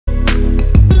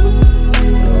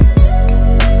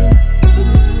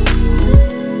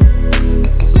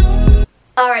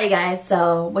Alrighty guys,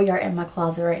 so we are in my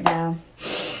closet right now.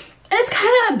 And it's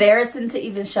kind of embarrassing to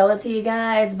even show it to you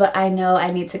guys, but I know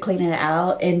I need to clean it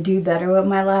out and do better with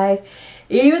my life.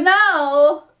 Even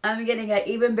though I'm getting an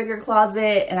even bigger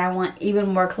closet and I want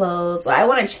even more clothes. So I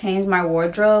want to change my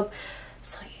wardrobe.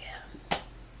 So yeah,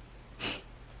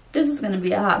 this is going to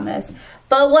be a hot mess.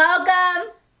 But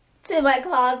welcome to my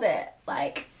closet.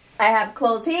 Like, I have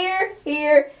clothes here,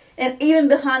 here, and even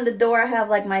behind the door I have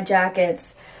like my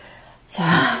jackets. So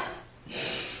I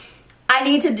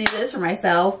need to do this for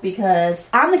myself because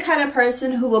I'm the kind of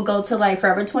person who will go to like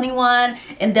Forever 21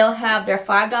 and they'll have their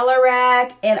 $5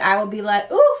 rack and I will be like,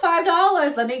 ooh,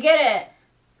 $5, let me get it.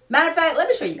 Matter of fact, let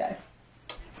me show you guys.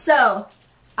 So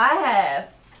I have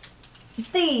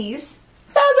these.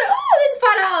 So I was like, oh, this is $5.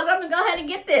 I'm gonna go ahead and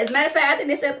get this. Matter of fact, I think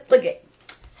they said, look it.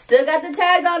 Still got the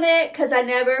tags on it because I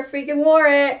never freaking wore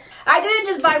it. I didn't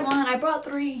just buy one, I brought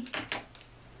three.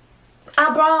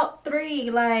 I brought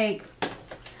three, like,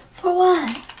 for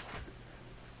what?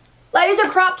 Like, these are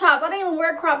crop tops. I don't even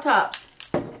wear crop tops.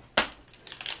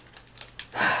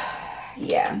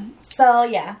 Yeah. So,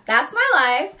 yeah. That's my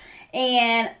life.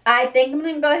 And I think I'm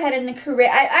going to go ahead and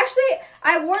correct.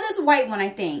 I wore this white one, I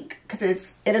think. Because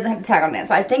it doesn't have the tag on it.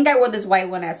 So, I think I wore this white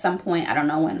one at some point. I don't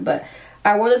know when. But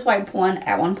I wore this white one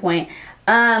at one point.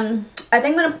 I think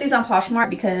I'm going to put these on Poshmark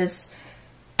because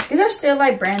these are still,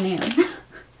 like, brand new.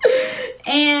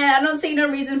 And I don't see no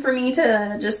reason for me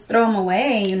to just throw them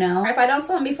away, you know. If I don't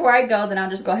sell them before I go, then I'll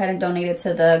just go ahead and donate it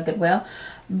to the Goodwill.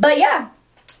 But yeah,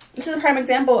 this is a prime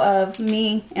example of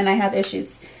me and I have issues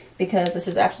because this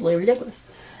is absolutely ridiculous.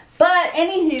 But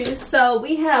anywho, so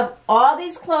we have all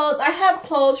these clothes. I have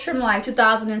clothes from like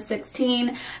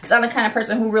 2016 because I'm the kind of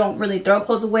person who don't really throw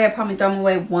clothes away. I probably throw them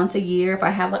away once a year. If I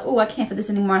have like, oh, I can't fit this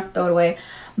anymore, I throw it away.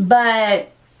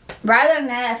 But rather than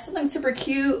that, if something's super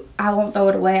cute, I won't throw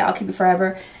it away. I'll keep it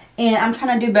forever. And I'm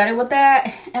trying to do better with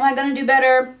that. Am I going to do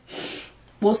better?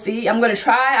 We'll see. I'm going to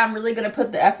try. I'm really going to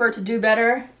put the effort to do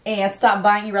better and stop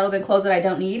buying irrelevant clothes that I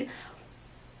don't need.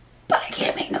 But I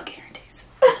can't make no guarantees.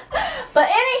 But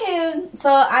anywho,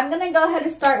 so I'm going to go ahead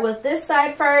and start with this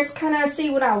side first. Kind of see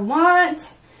what I want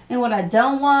and what I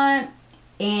don't want.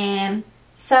 And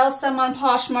sell some on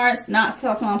Poshmark. Not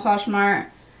sell some on Poshmark.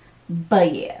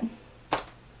 But yeah.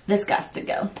 This got to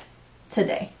go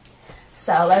today.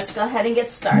 So let's go ahead and get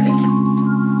started.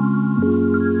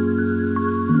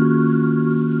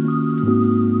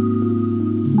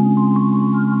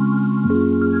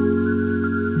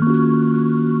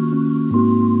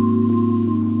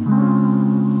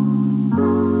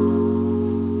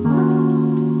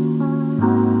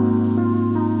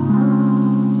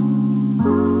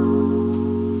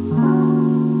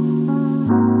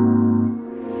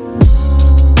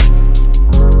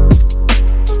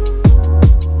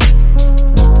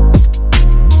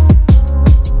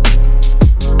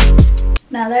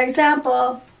 Another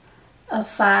example, a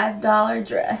 $5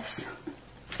 dress.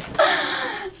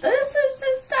 This is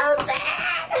just so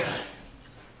sad.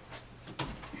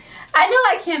 I know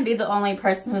I can't be the only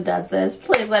person who does this.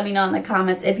 Please let me know in the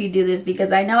comments if you do this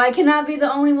because I know I cannot be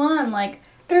the only one. Like,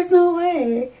 there's no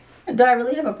way. Do I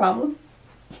really have a problem?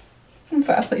 I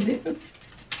probably do.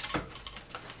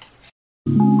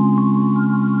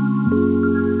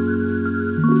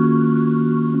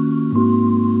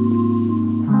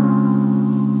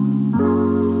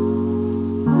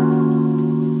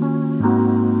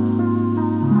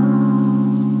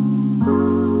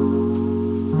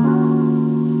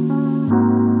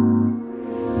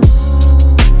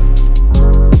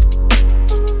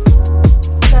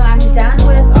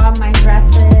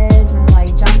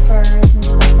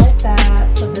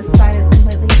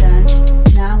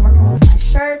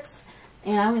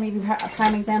 A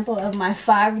prime example of my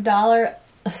 $5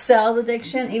 sales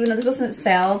addiction, even though this wasn't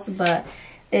sales, but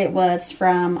it was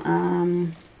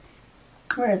from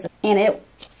where is it? And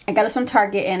I got this from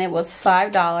Target and it was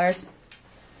 $5.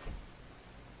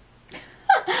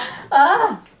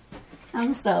 Ah,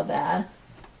 I'm so bad.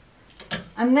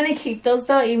 I'm gonna keep those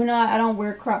though, even though I don't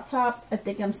wear crop tops. I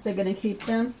think I'm still gonna keep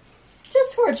them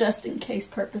just for just in case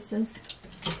purposes.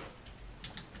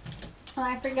 Oh,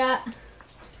 I forgot.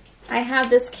 I have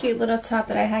this cute little top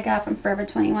that I got from Forever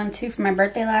 21 too for my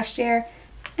birthday last year.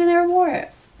 I never wore it.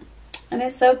 And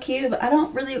it's so cute, but I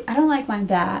don't like my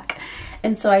back.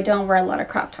 And so I don't wear a lot of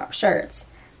crop top shirts.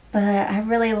 But I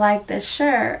really like this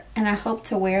shirt and I hope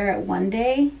to wear it one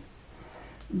day.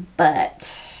 But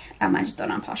I might just throw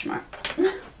it on Poshmark.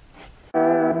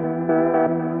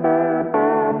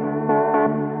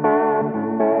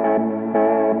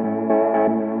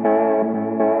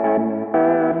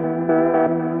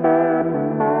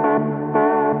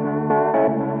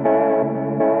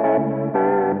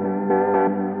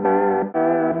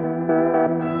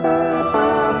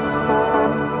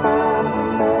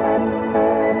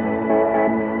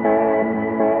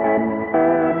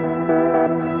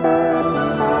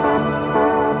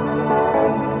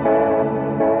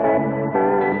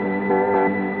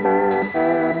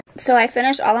 So I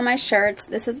finished all of my shirts.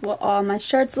 This is what all my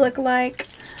shirts look like.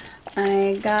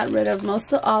 I got rid of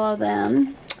most of all of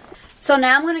them. So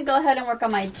now I'm going to go ahead and work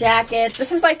on my jackets.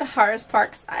 This is like the hardest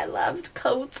part because I loved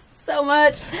coats so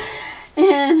much. But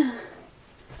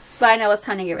I know it's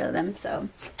time to get rid of them. So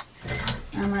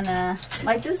I'm going to,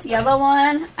 like this yellow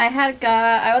one, I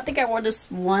don't think I wore this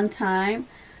one time.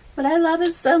 But I love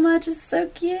it so much. It's so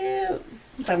cute.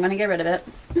 So I'm going to get rid of it.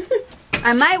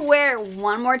 I might wear it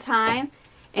one more time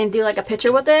and do like a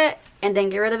picture with it and then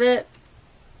get rid of it.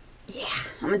 Yeah,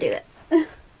 I'm going to do it.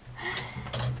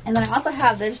 And then I also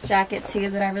have this jacket too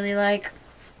that I really like.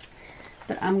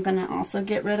 But I'm going to also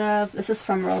get rid of. This is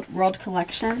from World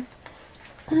Collection.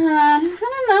 I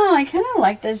don't know. I kind of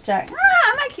like this jacket.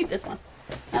 I might keep this one.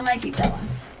 I might keep that one.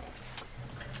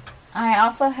 I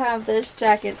also have this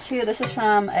jacket too. This is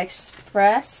from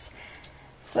Express,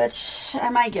 which I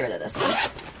might get rid of this one.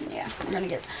 Yeah, we're gonna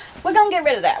get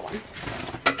rid of that one.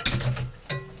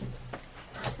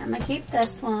 I'm gonna keep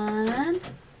this one.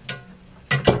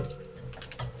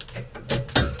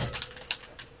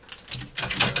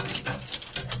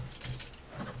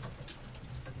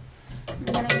 I'm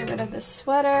gonna get rid of this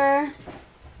sweater.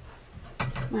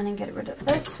 I'm gonna get rid of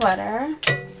this sweater.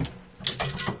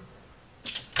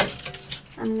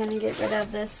 I'm gonna get rid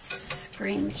of this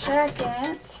green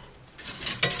jacket.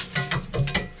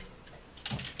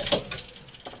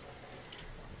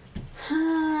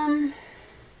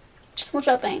 What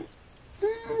y'all think? I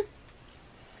feel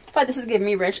like this is giving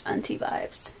me rich auntie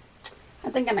vibes. I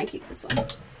think I might keep this one.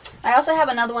 I also have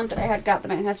another one that I had got that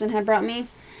my husband had brought me.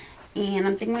 And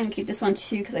I'm thinking I'm gonna keep this one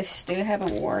too because I still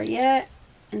haven't worn it yet.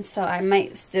 And so I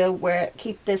might still wear it,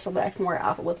 keep this so that I can wear an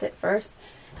outfit with it first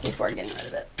before getting rid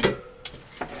of it.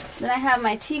 Then I have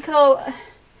my tea coat.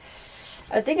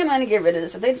 I think I'm going to get rid of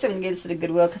this. I think I'm going to get this to the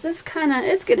Goodwill because it's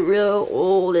getting real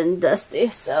old and dusty.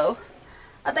 So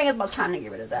I think it's about time to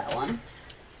get rid of that one.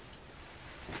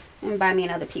 And buy me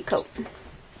another pea coat.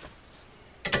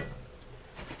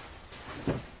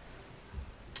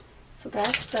 So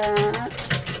that's that.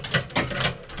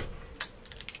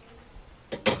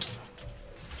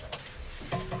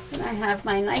 Then I have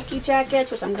my Nike jackets,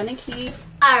 which I'm going to keep.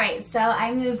 Alright, so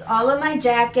I moved all of my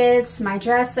jackets, my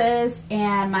dresses,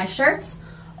 and my shirts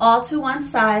all to one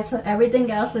side, so everything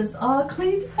else is all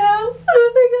cleaned out.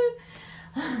 Oh my god.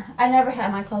 I never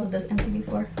had my closet this empty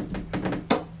before.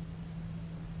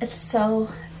 It's so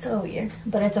weird,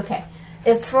 but it's okay.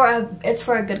 It's for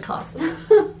a good cause.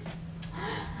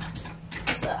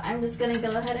 So I'm just gonna go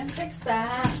ahead and fix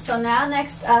that. So now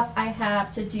next up I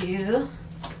have to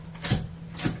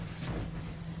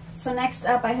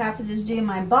just do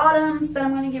my bottoms that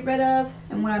I'm going to get rid of,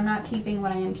 and what I'm not keeping,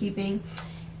 what I am keeping,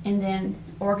 and then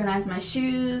organize my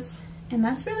shoes, and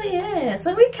that's really it.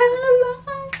 So we coming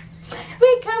along,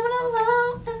 we coming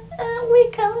along.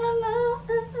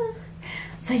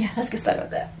 So yeah, let's get started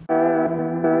with that.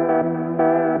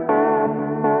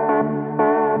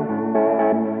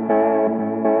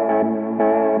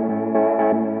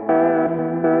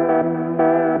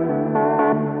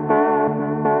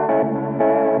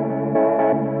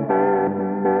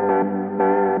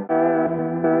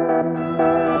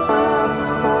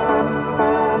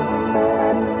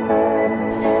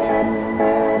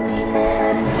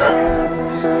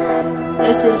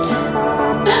 This is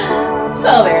so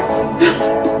embarrassing.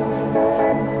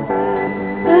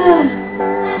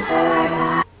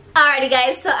 Alrighty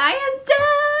guys, so I am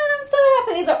done. I'm so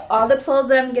happy. These are all the clothes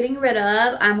that I'm getting rid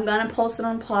of. I'm gonna post it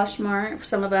on Poshmark,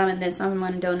 some of them, and then some of them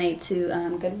I'm gonna donate to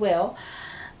Goodwill.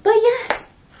 But yes,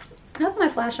 I have my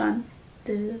flash on.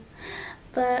 Duh.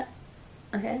 But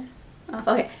okay, off.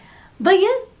 Okay, but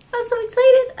yeah. I'm so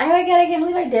excited. I can't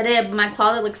believe I did it. But my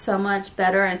closet looks so much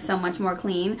better and so much more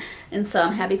clean. And so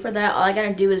I'm happy for that. All I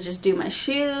gotta do is just do my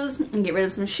shoes and get rid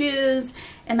of some shoes.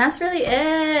 And that's really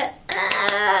it.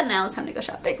 Now it's time to go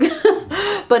shopping.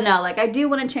 But no, like I do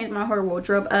want to change my whole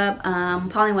wardrobe up.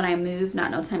 Probably when I move,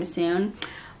 not no time soon.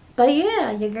 But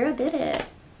yeah, your girl did it.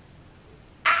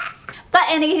 But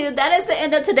anywho, that is the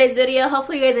end of today's video.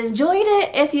 Hopefully you guys enjoyed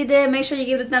it. If you did, make sure you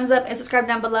give it a thumbs up and subscribe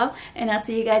down below. And I'll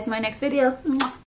see you guys in my next video.